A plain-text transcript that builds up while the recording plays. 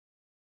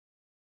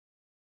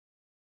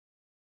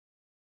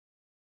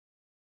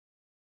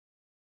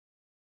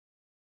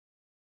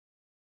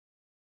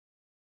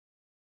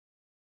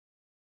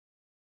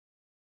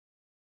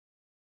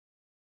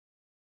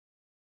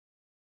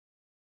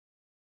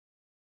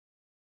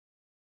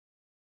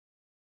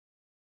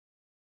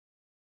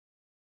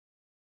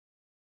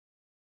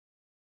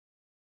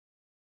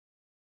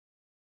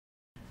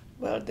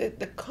Well,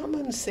 the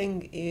common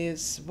thing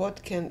is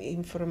what can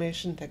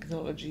information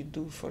technology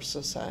do for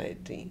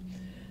society?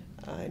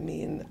 I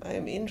mean,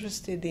 I'm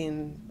interested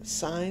in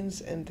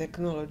science and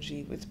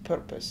technology with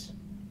purpose.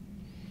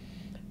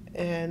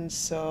 And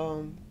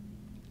so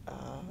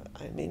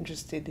I'm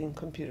interested in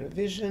computer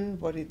vision,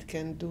 what it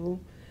can do.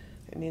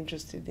 I'm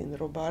interested in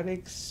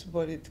robotics,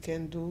 what it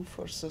can do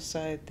for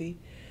society.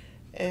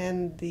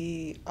 And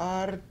the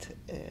art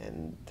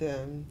and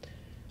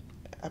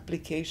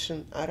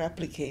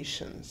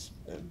applications.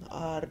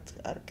 Art,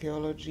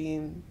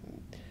 archaeology,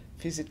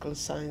 physical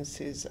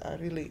sciences are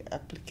really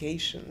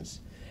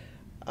applications.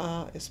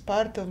 As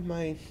part of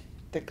my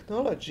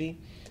technology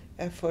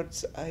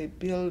efforts, I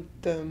built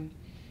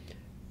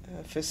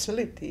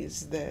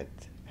facilities that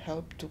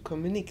help to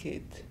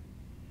communicate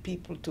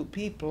people to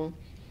people,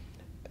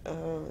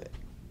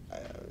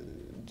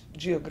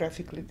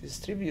 geographically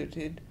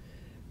distributed,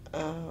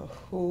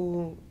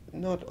 who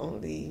not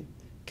only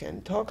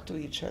can talk to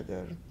each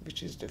other,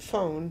 which is the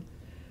phone,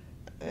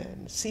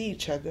 and see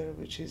each other,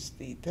 which is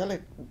the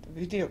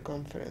video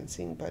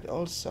conferencing, but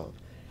also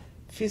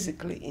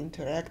physically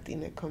interact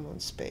in a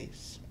common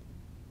space.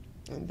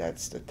 And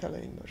that's the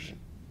teleimmersion.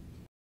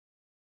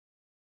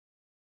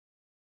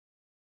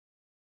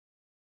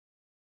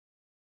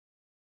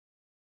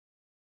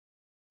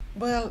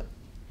 Well,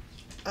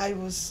 I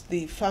was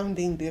the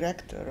founding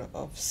director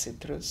of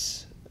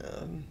CITRIS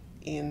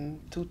in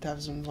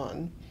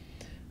 2001.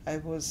 I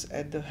was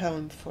at the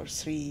helm for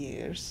 3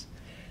 years,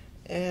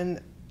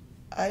 and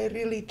I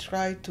really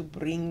tried to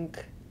bring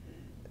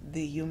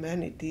the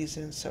humanities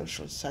and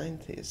social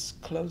scientists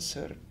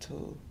closer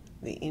to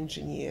the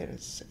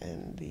engineers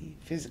and the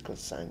physical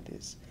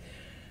scientists.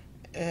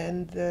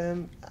 And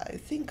I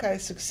think I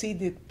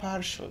succeeded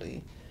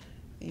partially.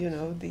 You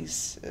know,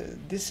 these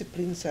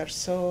disciplines are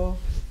so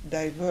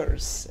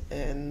diverse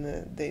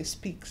and they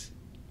speak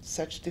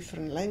such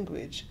different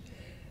language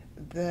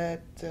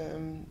that,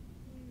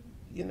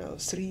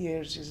 3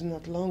 years is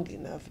not long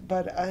enough.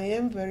 But I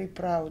am very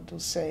proud to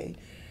say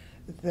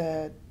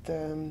that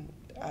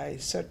I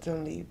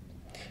certainly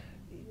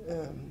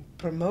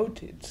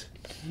promoted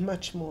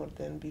much more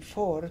than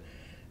before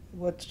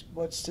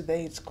what's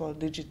today it's called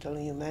digital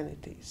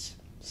humanities.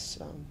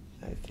 So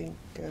I think,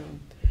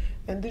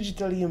 and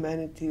digital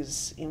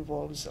humanities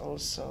involves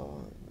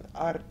also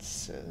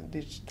arts,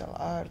 digital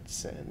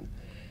arts, and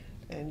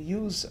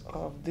use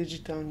of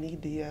digital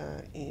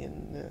media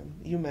in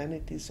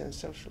humanities and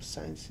social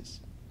sciences.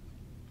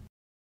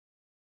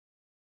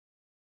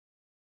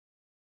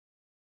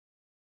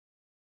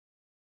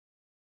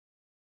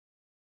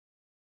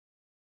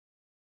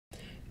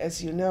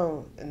 As you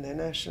know, the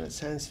National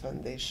Science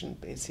Foundation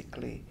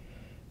basically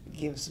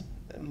gives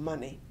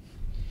money.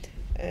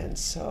 And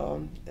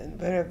so,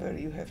 and wherever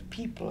you have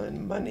people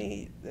and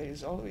money, there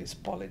is always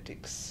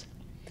politics.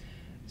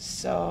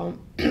 So,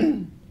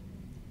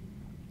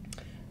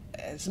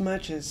 as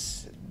much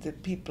as the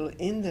people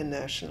in the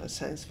National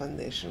Science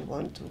Foundation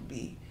want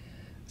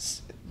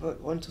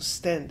to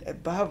stand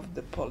above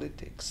the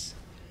politics,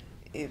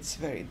 it's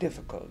very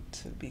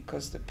difficult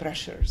because the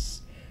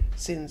pressures,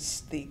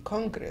 since the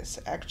Congress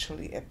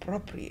actually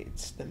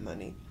appropriates the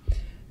money,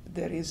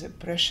 there is a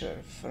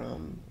pressure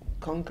from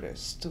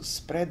Congress to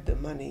spread the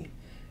money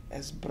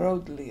as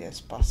broadly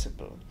as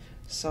possible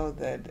so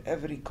that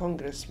every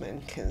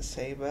congressman can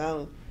say,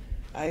 well,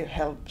 I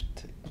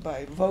helped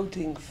by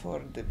voting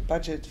for the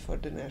budget for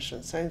the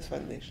National Science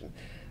Foundation.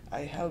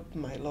 I helped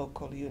my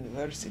local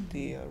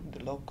university or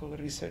the local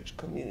research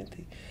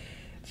community.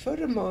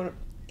 Furthermore,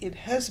 it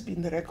has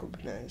been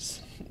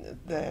recognized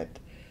that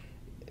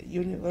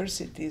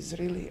universities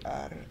really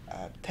are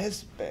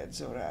test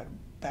beds or are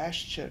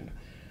bastion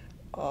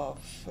of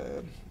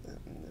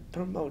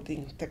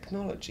promoting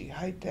technology,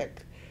 high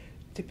tech.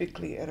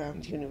 Typically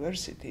around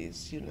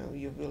universities,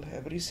 you will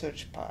have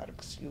research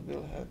parks, you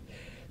will have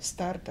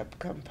startup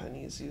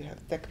companies, you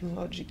have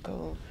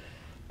technological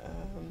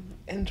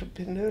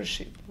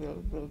entrepreneurship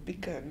will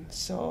begin.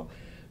 So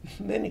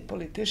many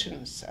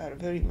politicians are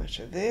very much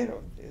aware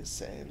of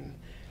this,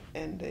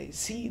 and they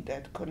see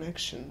that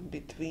connection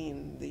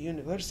between the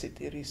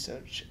university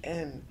research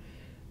and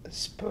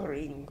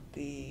spurring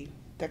the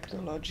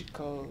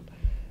technological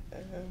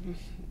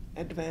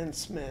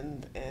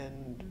advancement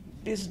and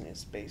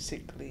business,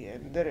 basically,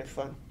 and the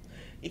reform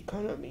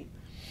economy.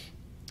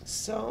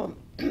 So,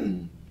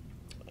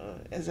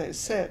 as I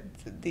said,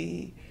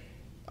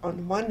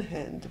 on one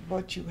hand,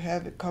 what you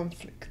have a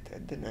conflict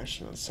at the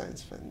National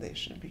Science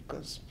Foundation,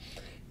 because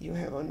you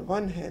have, on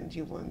one hand,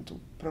 you want to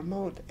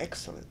promote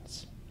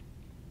excellence,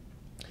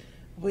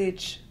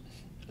 which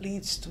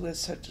leads to a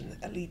certain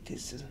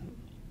elitism.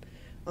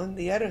 On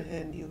the other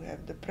hand, you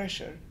have the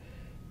pressure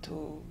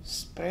to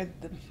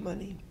spread the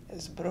money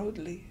as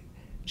broadly,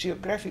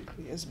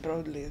 geographically as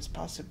broadly as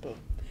possible,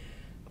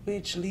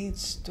 which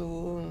leads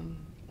to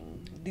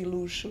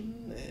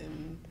dilution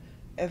and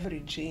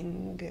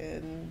averaging,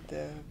 and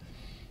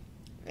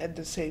at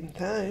the same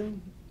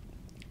time,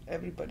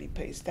 everybody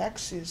pays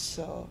taxes,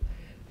 so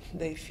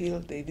they feel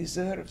they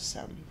deserve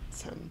some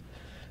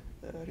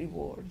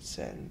rewards,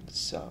 and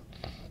so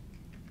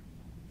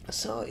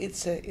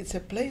it's a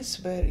place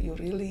where you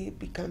really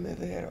become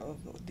aware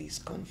of these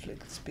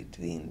conflicts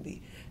between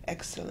the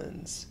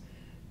excellence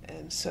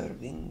and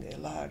serving a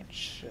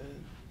large,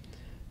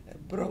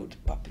 broad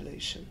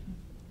population.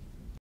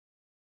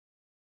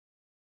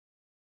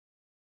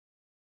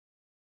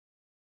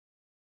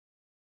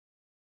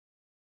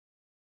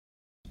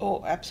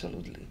 Oh,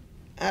 absolutely,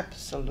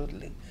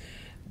 absolutely.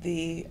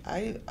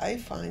 I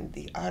find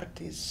the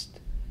artist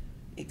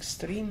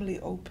extremely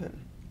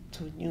open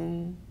to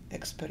new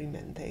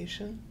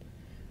experimentation,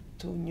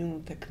 to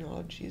new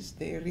technologies.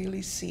 They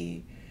really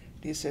see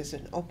this as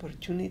an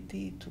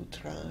opportunity to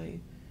try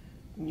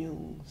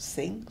new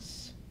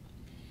things,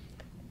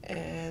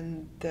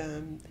 and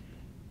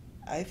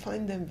I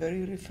find them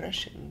very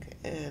refreshing,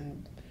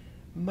 and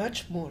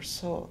much more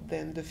so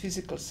than the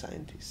physical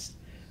scientists,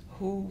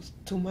 who,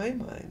 to my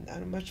mind,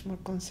 are much more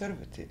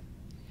conservative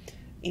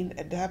in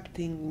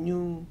adapting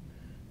new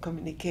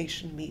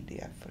communication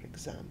media, for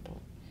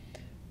example,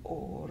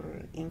 or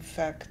in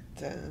fact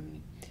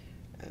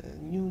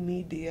new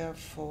media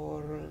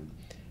for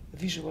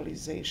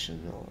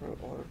visualization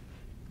or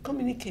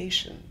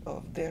communication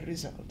of their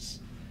results.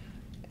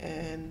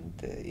 And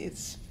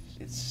it's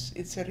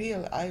a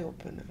real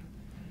eye-opener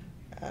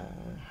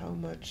how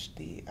much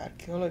the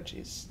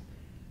archaeologists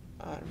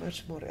are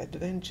much more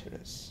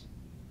adventurous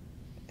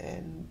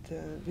and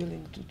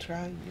willing to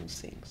try new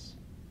things.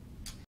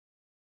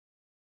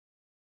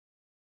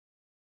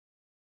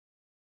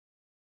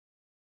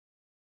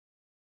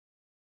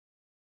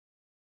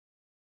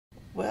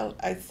 Well,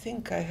 I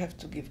think I have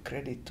to give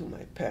credit to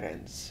my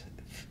parents,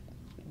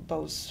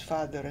 both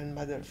father and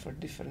mother, for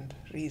different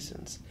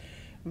reasons.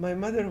 My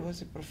mother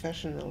was a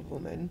professional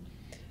woman,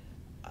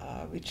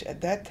 which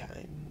at that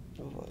time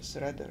was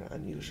rather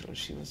unusual.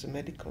 She was a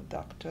medical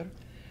doctor,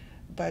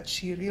 but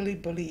she really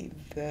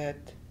believed that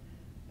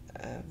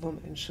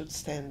women should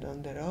stand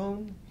on their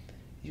own.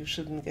 You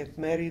shouldn't get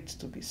married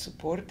to be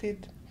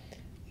supported.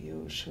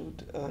 You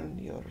should earn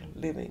your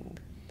living.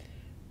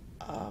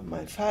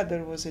 My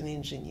father was an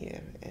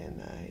engineer,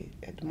 and I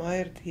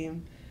admired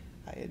him,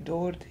 I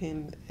adored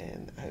him,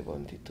 and I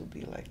wanted to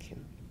be like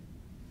him.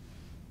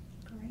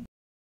 Great.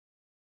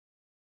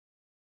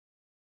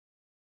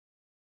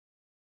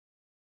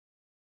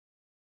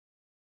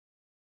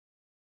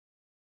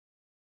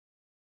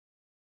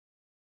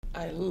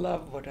 I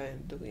love what I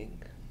am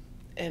doing,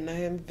 and I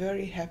am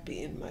very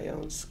happy in my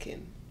own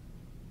skin.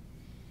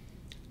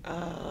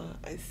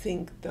 I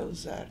think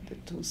those are the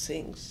two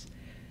things.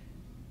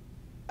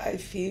 I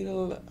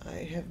feel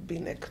I have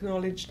been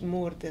acknowledged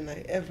more than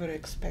I ever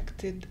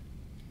expected,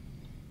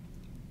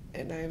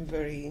 and I am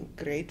very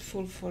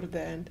grateful for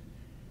that.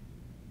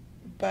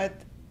 But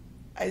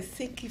I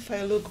think if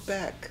I look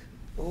back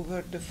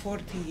over the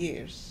 40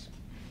 years,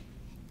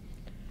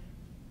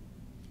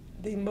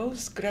 the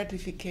most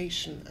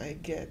gratification I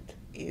get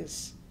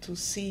is to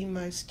see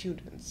my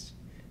students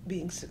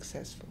being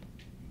successful.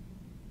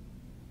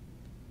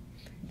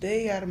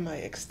 They are my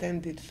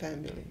extended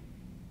family,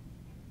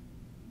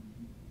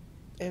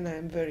 and I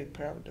am very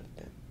proud of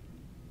them.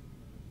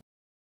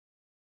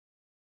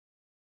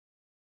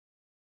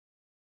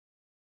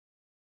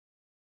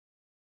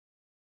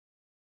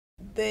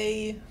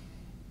 They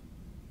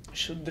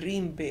should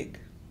dream big.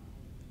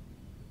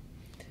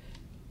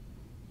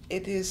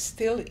 It is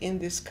still in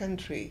this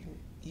country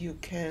you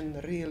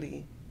can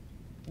really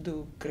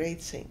do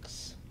great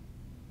things.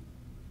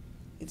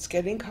 It's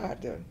getting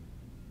harder,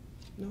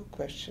 no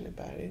question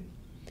about it,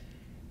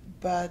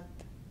 but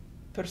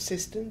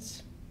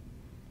persistence,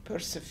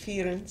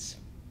 perseverance,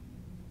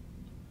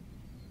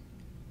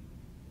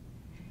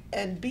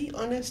 and be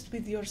honest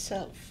with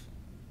yourself.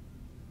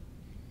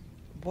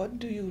 What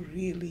do you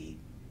really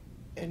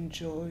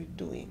enjoy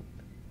doing?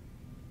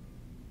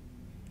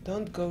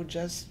 Don't go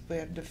just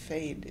where the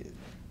fade is,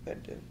 where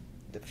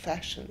the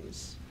fashion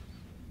is.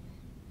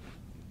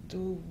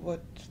 Do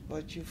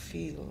what you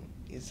feel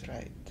is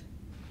right.